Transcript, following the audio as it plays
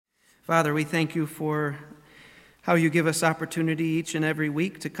Father, we thank you for how you give us opportunity each and every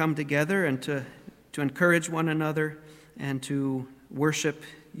week to come together and to encourage one another and to worship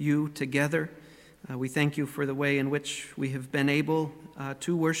you together. We thank you for the way in which we have been able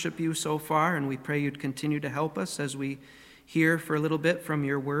to worship you so far, and we pray you'd continue to help us as we hear for a little bit from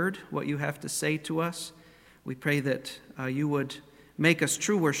your word what you have to say to us. We pray that you would make us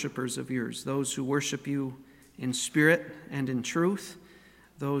true worshipers of yours, those who worship you in spirit and in truth,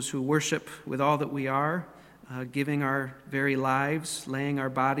 those who worship with all that we are, giving our very lives, laying our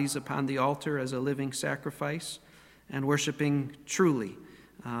bodies upon the altar as a living sacrifice, and worshiping truly,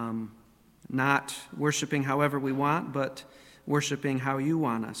 not worshiping however we want, but worshiping how you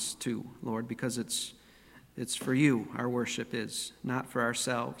want us to, Lord, because it's for you our worship is, not for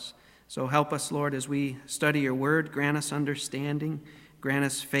ourselves. So help us, Lord, as we study your word. Grant us understanding, grant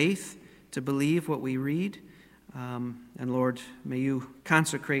us faith to believe what we read. And Lord, may you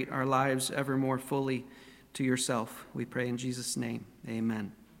consecrate our lives ever more fully to yourself. We pray in Jesus' name.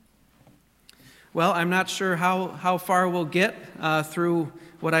 Amen. Well, I'm not sure how far we'll get through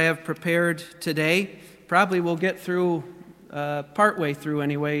what I have prepared today. Probably we'll get through, partway through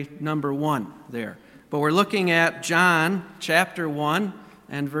anyway, number 1 there. But we're looking at John chapter 1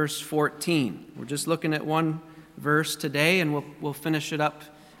 and verse 14. We're just looking at one verse today, and we'll finish it up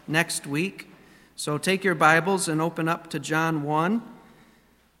next week. So take your Bibles and open up to John 1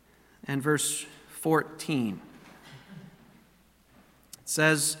 and verse 14. It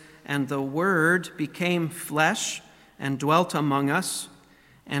says, "And the Word became flesh and dwelt among us,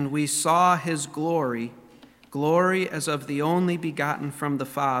 and we saw his glory, glory as of the only begotten from the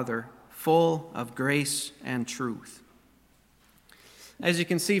Father, full of grace and truth." As you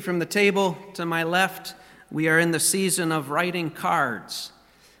can see from the table to my left, we are in the season of writing cards.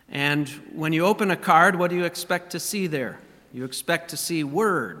 And when you open a card, what do you expect to see there? You expect to see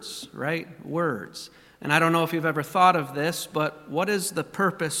words, right? Words. And I don't know if you've ever thought of this, but what is the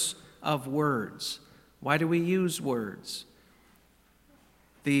purpose of words? Why do we use words?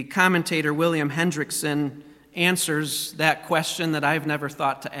 The commentator William Hendrickson answers that question that I've never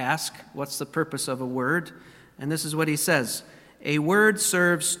thought to ask. What's the purpose of a word? And this is what he says. A word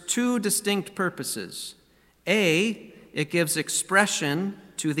serves 2 distinct purposes. A, it gives expression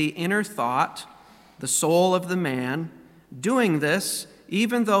to the inner thought, the soul of the man, doing this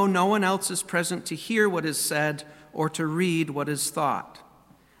even though no one else is present to hear what is said or to read what is thought.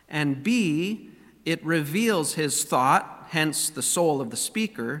 And B, it reveals his thought, hence the soul of the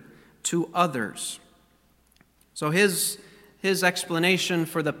speaker, to others. So his explanation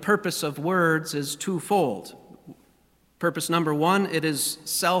for the purpose of words is twofold. Purpose number 1, it is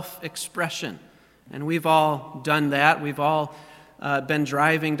self-expression. And we've all done that. We've all been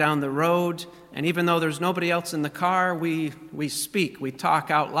driving down the road, and even though there's nobody else in the car, we speak, we talk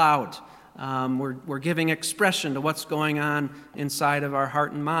out loud. We're giving expression to what's going on inside of our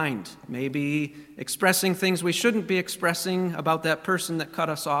heart and mind. Maybe expressing things we shouldn't be expressing about that person that cut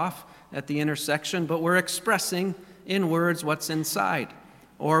us off at the intersection, but we're expressing in words what's inside.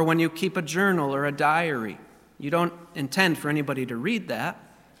 Or when you keep a journal or a diary, you don't intend for anybody to read that,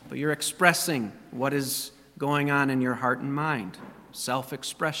 but you're expressing what is going on in your heart and mind.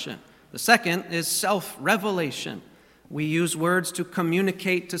 Self-expression. The second is self-revelation. We use words to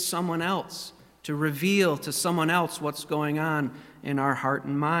communicate to someone else, to reveal to someone else what's going on in our heart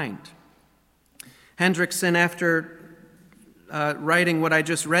and mind. Hendrickson, after writing what I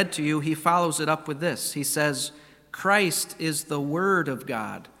just read to you, he follows it up with this. He says, Christ is the Word of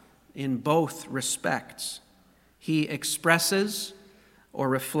God in both respects. He expresses or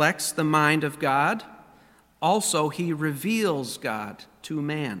reflects the mind of God. Also, he reveals God to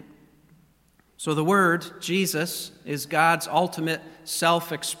man. So the Word, Jesus, is God's ultimate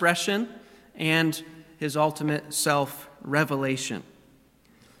self-expression and his ultimate self-revelation.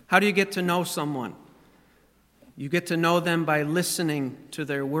 How do you get to know someone? You get to know them by listening to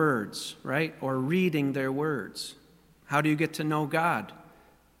their words, right? Or reading their words. How do you get to know God?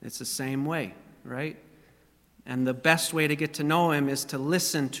 It's the same way, right? And the best way to get to know him is to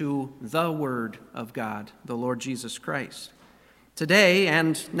listen to the Word of God, the Lord Jesus Christ. Today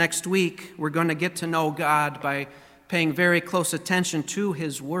and next week, we're going to get to know God by paying very close attention to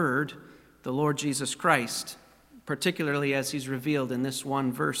his Word, the Lord Jesus Christ, particularly as he's revealed in this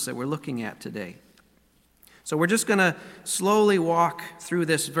one verse that we're looking at today. So we're just going to slowly walk through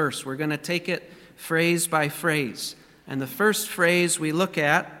this verse. We're going to take it phrase by phrase. And the first phrase we look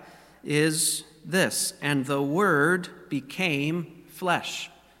at is this, and the Word became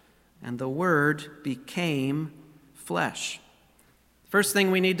flesh. And the Word became flesh. First thing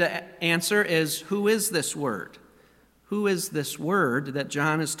we need to answer is, who is this Word? Who is this Word that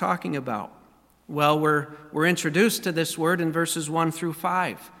John is talking about? Well, we're introduced to this Word in verses 1 through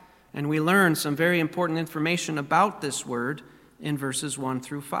 5, and we learn some very important information about this Word in verses 1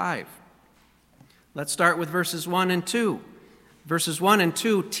 through 5. Let's start with verses 1 and 2. Verses 1 and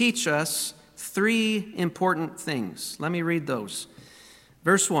 2 teach us three important things. Let me read those.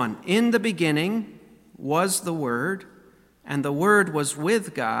 Verse 1, in the beginning was the Word, and the Word was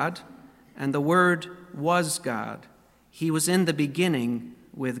with God, and the Word was God. He was in the beginning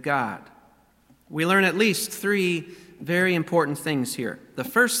with God. We learn at least three very important things here. The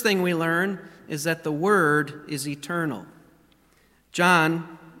first thing we learn is that the Word is eternal.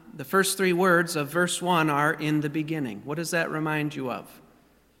 John, the first three words of verse 1 are in the beginning. What does that remind you of?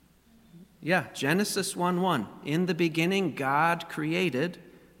 Yeah, Genesis 1:1. In the beginning, God created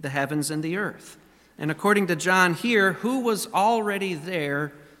the heavens and the earth. And according to John here, who was already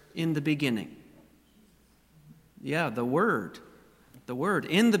there in the beginning? Yeah, the Word. The Word.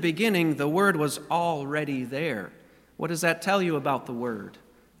 In the beginning, the Word was already there. What does that tell you about the Word?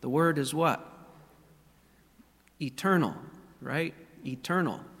 The Word is what? Eternal, right?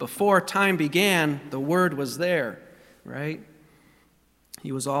 Eternal. Before time began, the Word was there, right?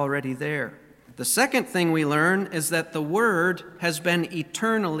 He was already there. The second thing we learn is that the Word has been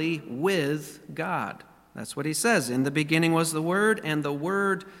eternally with God. That's what he says. In the beginning was the Word, and the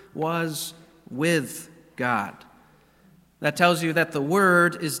Word was with God. That tells you that the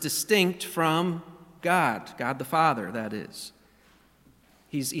Word is distinct from God, God the Father, that is.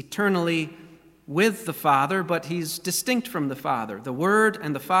 He's eternally with the Father, but he's distinct from the Father. The Word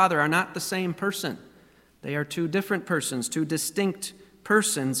and the Father are not the same person. They are two different persons, two distinct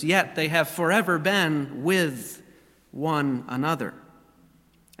persons, yet they have forever been with one another.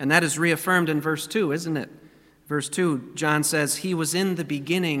 And that is reaffirmed in verse 2, isn't it? Verse 2, John says, he was in the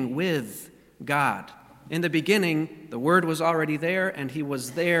beginning with God. In the beginning, the Word was already there, and he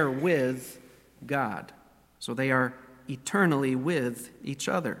was there with God. So they are eternally with each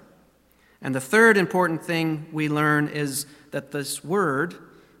other. And the third important thing we learn is that this Word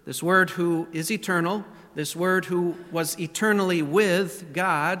who is eternal, this Word who was eternally with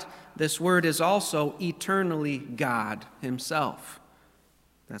God, this Word is also eternally God himself.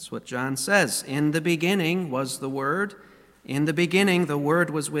 That's what John says. In the beginning was the Word. In the beginning the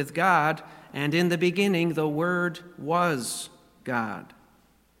Word was with God. And in the beginning the Word was God.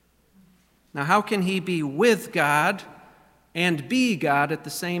 Now, how can he be with God and be God at the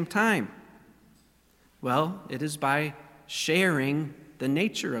same time? Well, it is by sharing the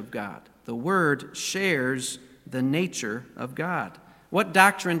nature of God. The Word shares the nature of God. What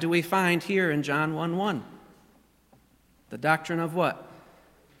doctrine do we find here in John 1:1? The doctrine of what?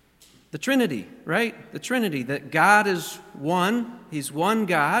 The Trinity, right? The Trinity, that God is one, he's one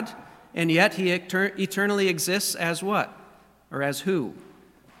God, and yet he eternally exists as what? Or as who?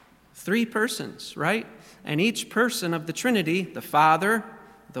 Three persons, right? And each person of the Trinity, the Father,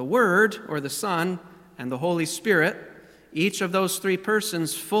 the Word, or the Son, and the Holy Spirit, each of those three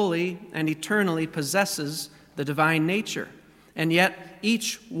persons fully and eternally possesses the divine nature. And yet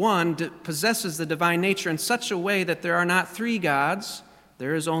each one possesses the divine nature in such a way that there are not three gods,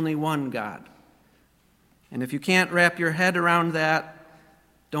 there is only one God. And if you can't wrap your head around that,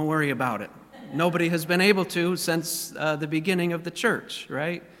 don't worry about it. Nobody has been able to since the beginning of the church,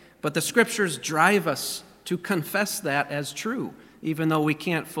 right? But the Scriptures drive us to confess that as true, even though we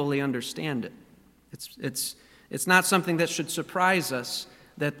can't fully understand it. It's not something that should surprise us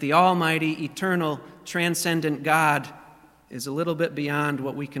that the almighty, eternal, transcendent God is a little bit beyond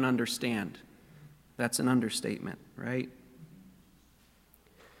what we can understand. That's an understatement, right?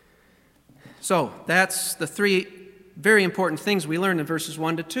 So that's the three very important things we learn in verses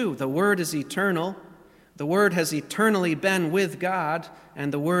 1 to 2. The Word is eternal. The Word has eternally been with God,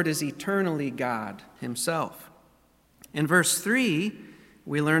 and the Word is eternally God himself. In verse 3,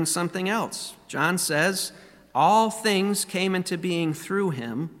 we learn something else. John says, all things came into being through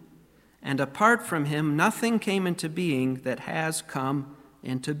him, and apart from him, nothing came into being that has come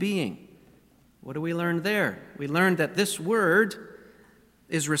into being. What do we learn there? We learn that this Word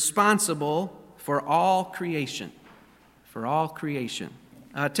is responsible for all creation. For all creation.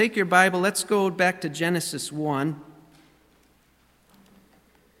 Take your Bible, let's go back to Genesis 1.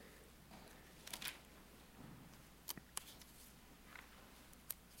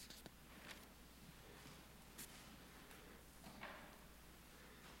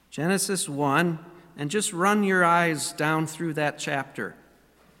 Genesis 1, and just run your eyes down through that chapter.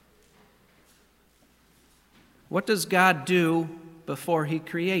 What does God do before he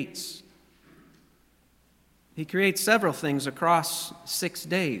creates? He creates several things across 6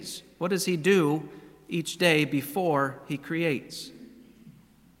 days. What does he do each day before he creates.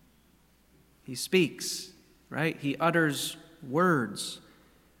 He speaks, right? He utters words.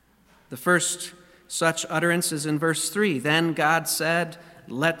 The first such utterance is in verse 3. Then God said,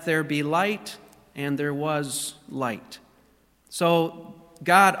 "Let there be light," and there was light. So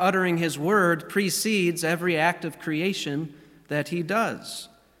God uttering his word precedes every act of creation that he does.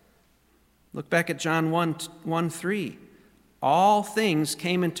 Look back at John 1:3. All things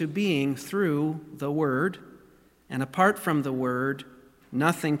came into being through the word, and apart from the word,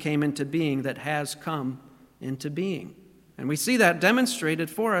 nothing came into being that has come into being. And we see that demonstrated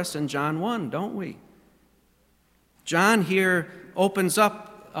for us in John 1, don't we? John here opens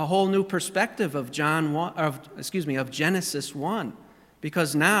up a whole new perspective of Genesis 1,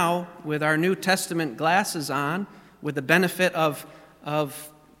 because now, with our New Testament glasses on, with the benefit of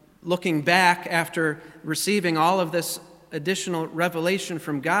looking back after receiving all of this additional revelation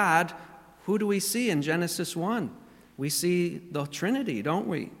from God, who do we see in Genesis 1? We see the Trinity, don't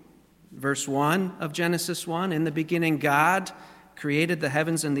we? Verse 1 of Genesis 1, in the beginning God created the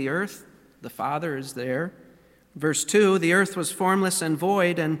heavens and the earth. The Father is there. Verse 2, the earth was formless and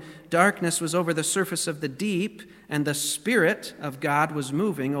void, and darkness was over the surface of the deep, and the Spirit of God was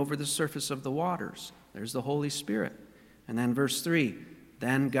moving over the surface of the waters. There's the Holy Spirit. And then verse 3,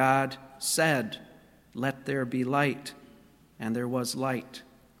 then God said, "Let there be light," and there was light.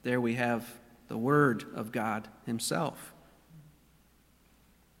 There we have the Word of God himself.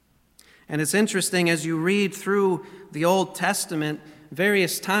 And it's interesting, as you read through the Old Testament,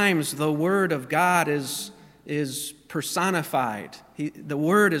 various times the Word of God is personified. The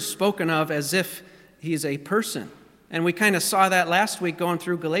Word is spoken of as if he's a person. And we kind of saw that last week going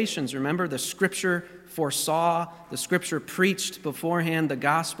through Galatians. Remember, the Scripture foresaw, the Scripture preached beforehand the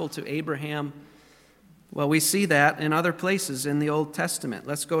gospel to Abraham. Well, we see that in other places in the Old Testament.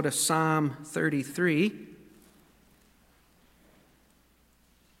 Let's go to Psalm 33.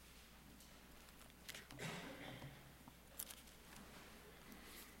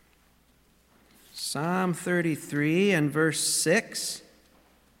 Psalm 33 and verse 6.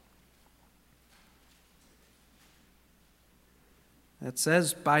 That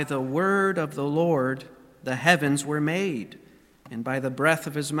says, "By the word of the Lord the heavens were made, and by the breath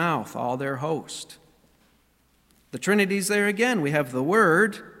of his mouth all their host." The Trinity's there again. We have the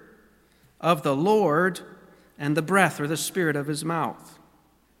word of the Lord and the breath or the spirit of his mouth.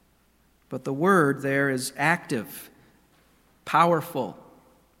 But the word there is active, powerful,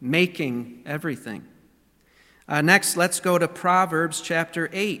 making everything. Next, let's go to Proverbs chapter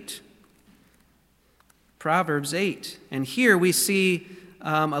 8. Proverbs 8. And here we see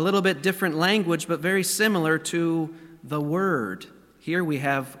a little bit different language, but very similar to the word. Here we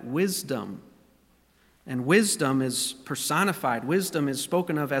have wisdom. And wisdom is personified. Wisdom is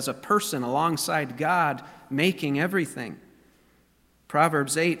spoken of as a person alongside God making everything.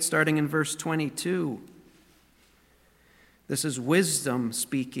 Proverbs 8, starting in verse 22. This is wisdom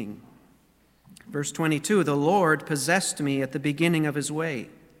speaking. Verse 22, "The Lord possessed me at the beginning of his way,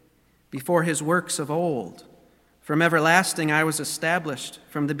 before his works of old. From everlasting I was established,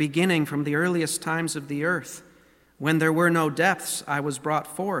 from the beginning, from the earliest times of the earth. When there were no depths, I was brought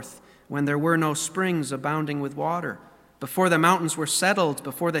forth, when there were no springs abounding with water. Before the mountains were settled,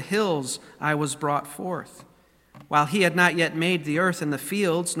 before the hills, I was brought forth. While he had not yet made the earth and the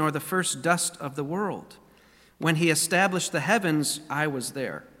fields, nor the first dust of the world. When he established the heavens, I was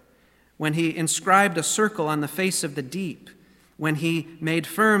there. When he inscribed a circle on the face of the deep. When he made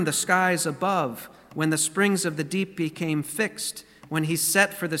firm the skies above. When the springs of the deep became fixed. When he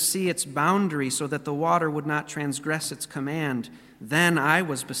set for the sea its boundary so that the water would not transgress its command. Then I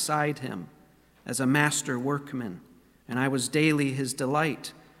was beside him as a master workman, and I was daily his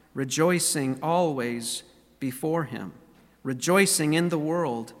delight, rejoicing always before him, rejoicing in the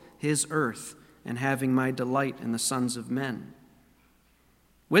world, his earth, and having my delight in the sons of men."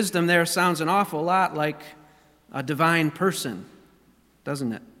 Wisdom there sounds an awful lot like a divine person,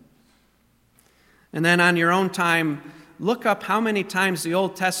 doesn't it? And then on your own time, look up how many times the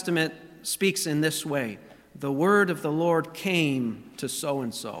Old Testament speaks in this way. The word of the Lord came to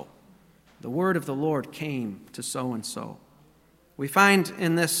so-and-so. The word of the Lord came to so-and-so. We find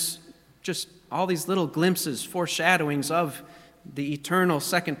in this just all these little glimpses, foreshadowings of the eternal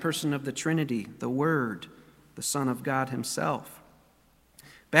second person of the Trinity, the Word, the Son of God himself.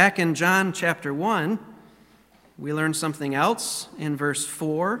 Back in John chapter 1, we learn something else in verse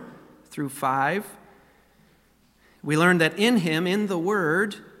 4 through 5. We learn that in him, in the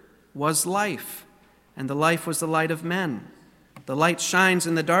Word, was life, and the life was the light of men. The light shines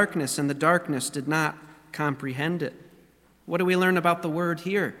in the darkness, and the darkness did not comprehend it. What do we learn about the Word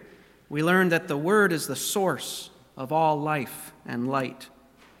here? We learn that the Word is the source of all life and light.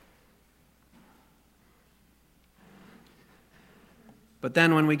 But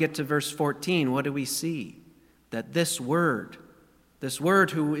then when we get to verse 14, what do we see? That this Word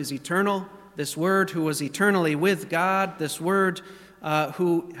who is eternal, this Word who was eternally with God, this Word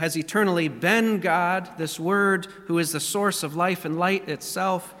who has eternally been God, this Word who is the source of life and light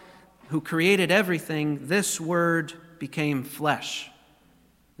itself, who created everything, this Word became flesh.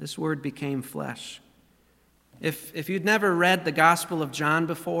 This Word became flesh. If you'd never read the Gospel of John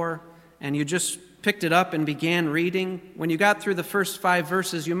before, and you just picked it up and began reading, when you got through the first 5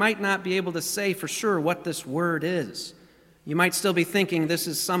 verses, you might not be able to say for sure what this Word is. You might still be thinking this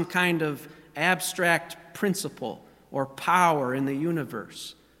is some kind of abstract principle or power in the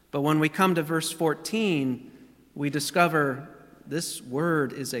universe. But when we come to verse 14, we discover this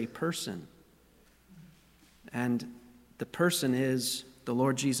Word is a person. And the person is the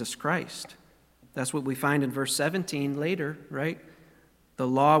Lord Jesus Christ. That's what we find in verse 17 later, right? The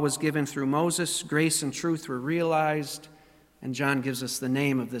law was given through Moses, grace and truth were realized, and John gives us the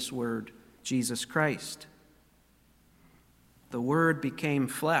name of this Word, Jesus Christ. The Word became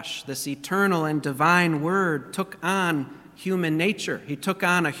flesh. This eternal and divine Word took on human nature. He took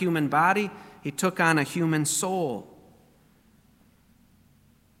on a human body. He took on a human soul.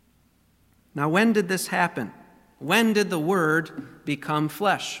 Now, when did this happen? When did the Word become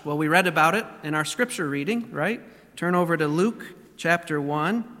flesh? Well, we read about it in our scripture reading, right? Turn over to Luke chapter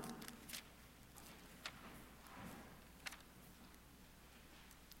 1.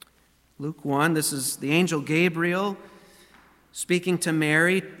 Luke 1, this is the angel Gabriel speaking to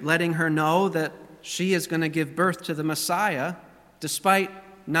Mary, letting her know that she is going to give birth to the Messiah despite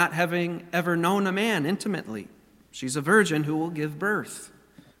not having ever known a man intimately. She's a virgin who will give birth.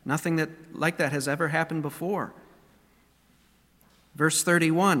 Nothing like that has ever happened before. Verse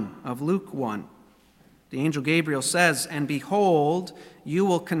 31 of Luke 1, the angel Gabriel says, "And behold, you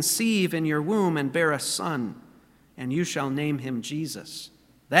will conceive in your womb and bear a son, and you shall name him Jesus."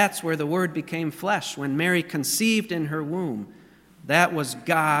 That's where the Word became flesh. When Mary conceived in her womb, that was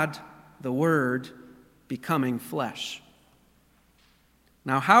God, the Word, becoming flesh.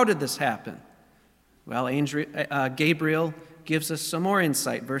 Now, how did this happen? Well, Gabriel gives us some more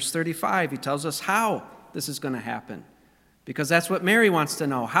insight. Verse 35, he tells us how this is going to happen. Because that's what Mary wants to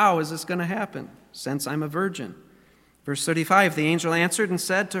know. How is this going to happen, since I'm a virgin? Verse 35, the angel answered and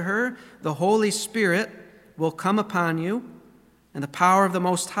said to her, "The Holy Spirit will come upon you, and the power of the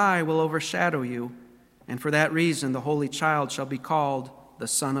Most High will overshadow you. And for that reason, the Holy Child shall be called the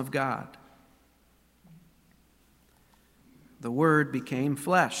Son of God." The Word became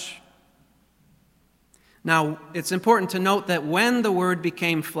flesh. Now, it's important to note that when the Word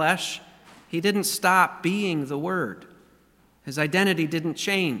became flesh, he didn't stop being the Word. His identity didn't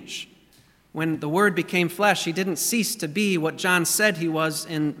change. When the Word became flesh, he didn't cease to be what John said he was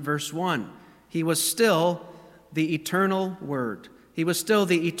in verse 1. He was still the eternal Word. He was still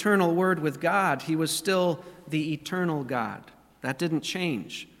the eternal Word with God. He was still the eternal God. That didn't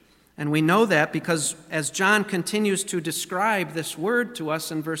change. And we know that because as John continues to describe this Word to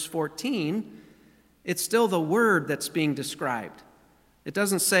us in verse 14, it's still the Word that's being described. It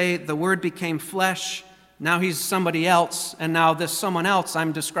doesn't say the Word became flesh, now he's somebody else, and now this someone else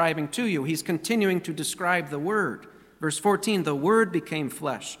I'm describing to you. He's continuing to describe the Word. Verse 14, the Word became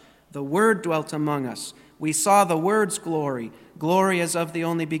flesh. The Word dwelt among us. We saw the Word's glory, glory as of the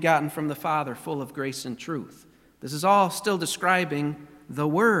only begotten from the Father, full of grace and truth. This is all still describing the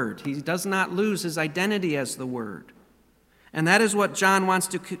Word. He does not lose his identity as the Word. And that is what John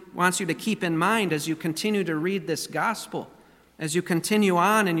wants you to keep in mind as you continue to read this gospel, as you continue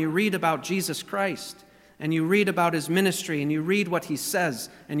on and you read about Jesus Christ, and you read about his ministry, and you read what he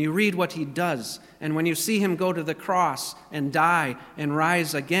says, and you read what he does. And when you see him go to the cross and die and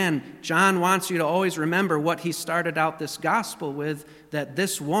rise again, John wants you to always remember what he started out this gospel with, that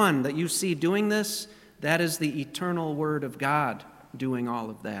this one that you see doing this, that is the eternal Word of God doing all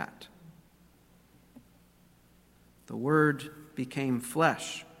of that. The Word became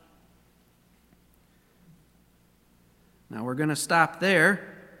flesh. Now we're going to stop there,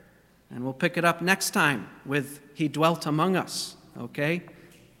 and we'll pick it up next time with "He dwelt among us," okay?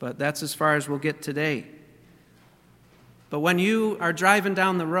 But that's as far as we'll get today. But when you are driving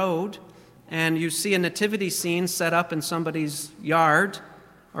down the road and you see a nativity scene set up in somebody's yard,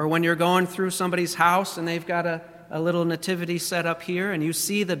 or when you're going through somebody's house and they've got a little nativity set up here, and you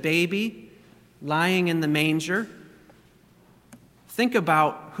see the baby lying in the manger, think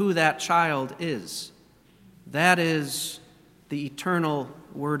about who that child is. That is the eternal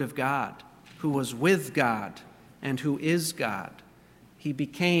Word of God, who was with God and who is God. He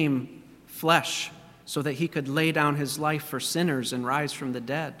became flesh so that he could lay down his life for sinners and rise from the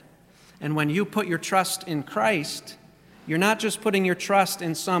dead. And when you put your trust in Christ, you're not just putting your trust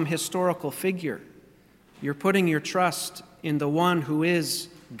in some historical figure. You're putting your trust in the one who is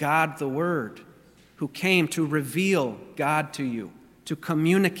God the Word, who came to reveal God to you, to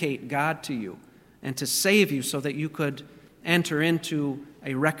communicate God to you, and to save you so that you could enter into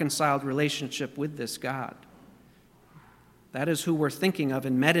a reconciled relationship with this God. That is who we're thinking of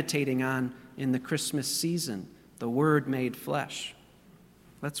and meditating on in the Christmas season, the Word made flesh.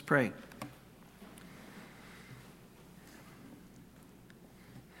 Let's pray.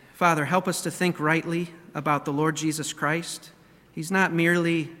 Father, help us to think rightly about the Lord Jesus Christ. He's not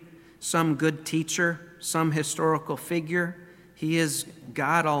merely some good teacher, some historical figure. He is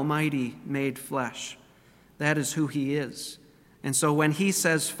God Almighty made flesh. That is who he is. And so when he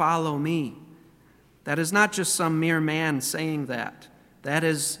says, "Follow me," that is not just some mere man saying that. That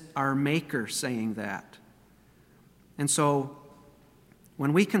is our Maker saying that. And so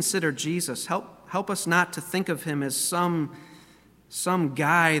when we consider Jesus, help us not to think of him as some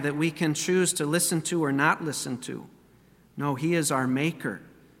guy that we can choose to listen to or not listen to. No, he is our Maker.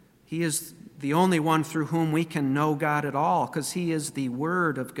 He is the only one through whom we can know God at all, because he is the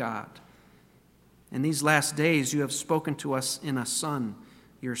Word of God. In these last days, you have spoken to us in a Son,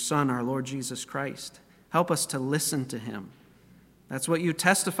 your Son, our Lord Jesus Christ. Help us to listen to him. That's what you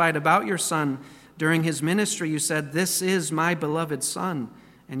testified about your Son during his ministry. You said, "This is my beloved Son."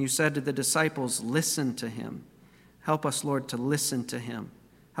 And you said to the disciples, "Listen to him." Help us, Lord, to listen to him.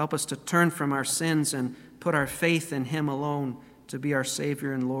 Help us to turn from our sins and put our faith in him alone to be our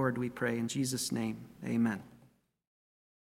Savior and Lord, we pray. In Jesus' name, amen.